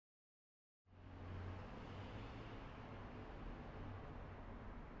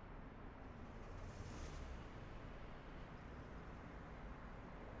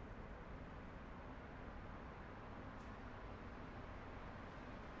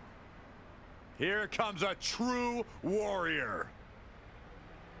Here comes a true warrior.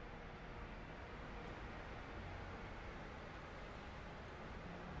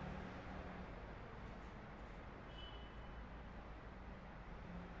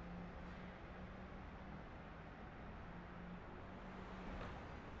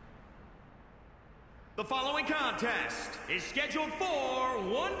 The following contest is scheduled for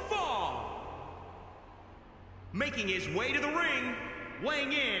one fall. Making his way to the ring,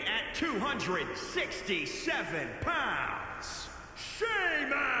 weighing in at 267 pounds,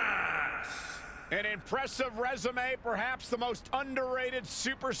 Sheamus! An impressive resume, perhaps the most underrated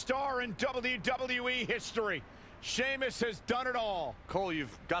superstar in WWE history. Sheamus has done it all. Cole,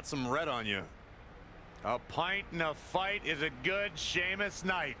 you've got some red on you. A pint and a fight is a good Sheamus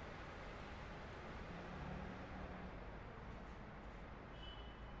night.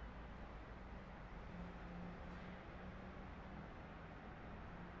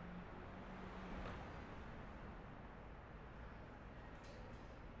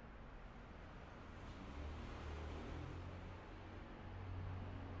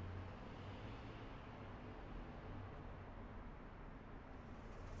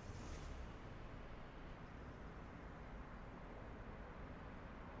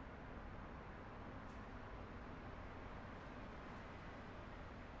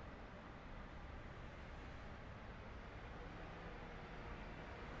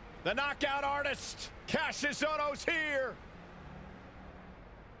 The knockout artist, Kassius Ohno's here.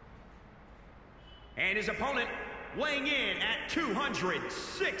 And his opponent, weighing in at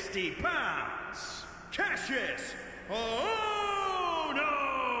 260 pounds, Kassius Ohno!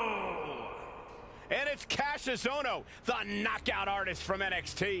 And it's Kassius Ohno, the knockout artist from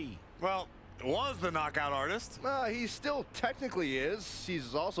NXT. Well, was the knockout artist. He still technically is.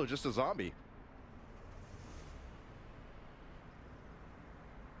 He's also just a zombie.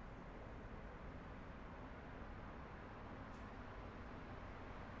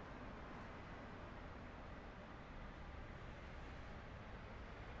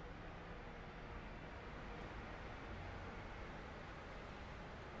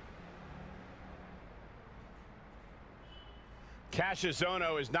 Kassius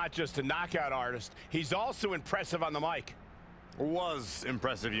Ohno is not just a knockout artist, he's also impressive on the mic. Was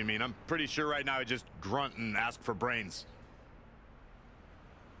impressive, you mean? I'm pretty sure right now I just grunt and ask for brains.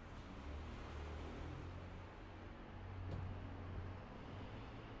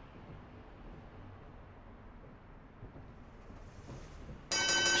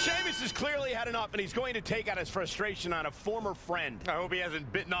 Sheamus has clearly had enough, and he's going to take out his frustration on a former friend. I hope he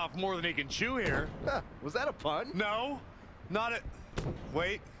hasn't bitten off more than he can chew here. Was that a pun? No, not it.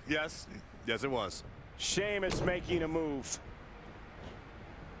 Wait, yes, it was. Sheamus making a move.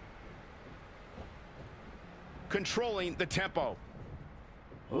 Controlling the tempo.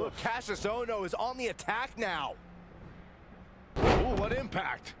 Look, Kassius Ohno is on the attack now. Ooh, what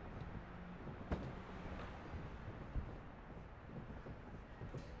impact.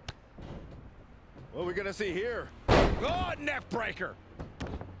 What are we gonna see here? Oh, neck breaker.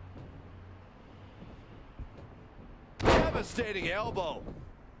 Devastating elbow.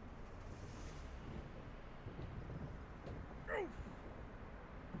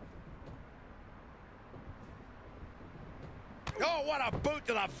 Oh, what a boot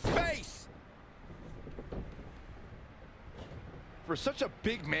to the face! For such a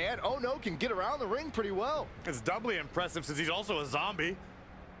big man, Ohno can get around the ring pretty well. It's doubly impressive since he's also a zombie.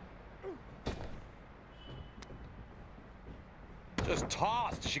 Just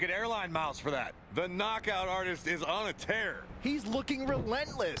tossed. She could airline mouse for that. The knockout artist is on a tear. He's looking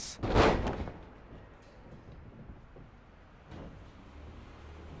relentless.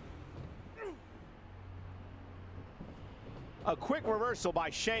 A quick reversal by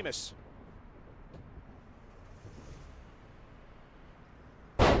Sheamus.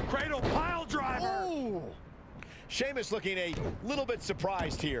 Cradle pile driver. Ooh. Sheamus looking a little bit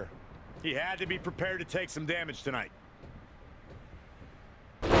surprised here. He had to be prepared to take some damage tonight.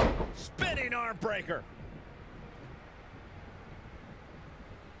 Spinning arm breaker.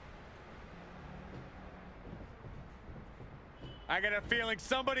 I got a feeling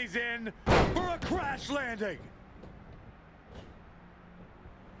somebody's in for a crash landing.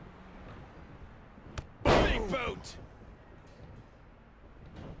 Big boot.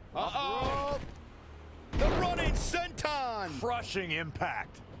 Uh-oh. The running senton. Crushing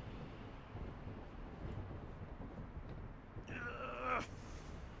impact.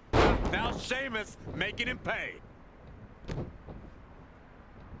 Now Sheamus making him pay.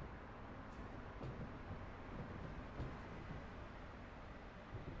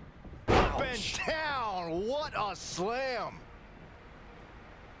 Up and down. What a slam.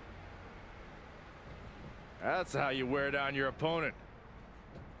 That's how you wear down your opponent.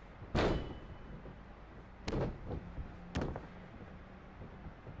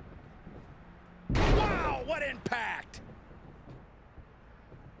 Wow, what impact!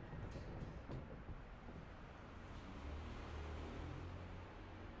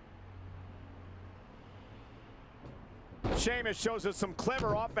 Sheamus shows us some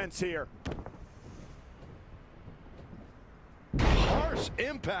clever offense here. Harsh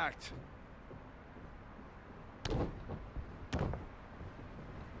impact.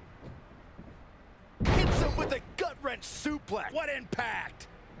 Hits him with a gut-wrench suplex. What impact!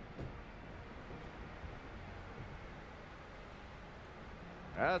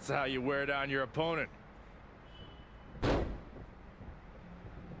 That's how you wear down your opponent.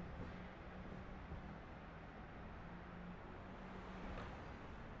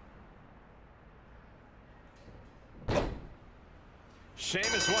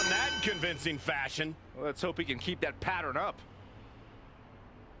 Sheamus won that in convincing fashion. Well, let's hope he can keep that pattern up.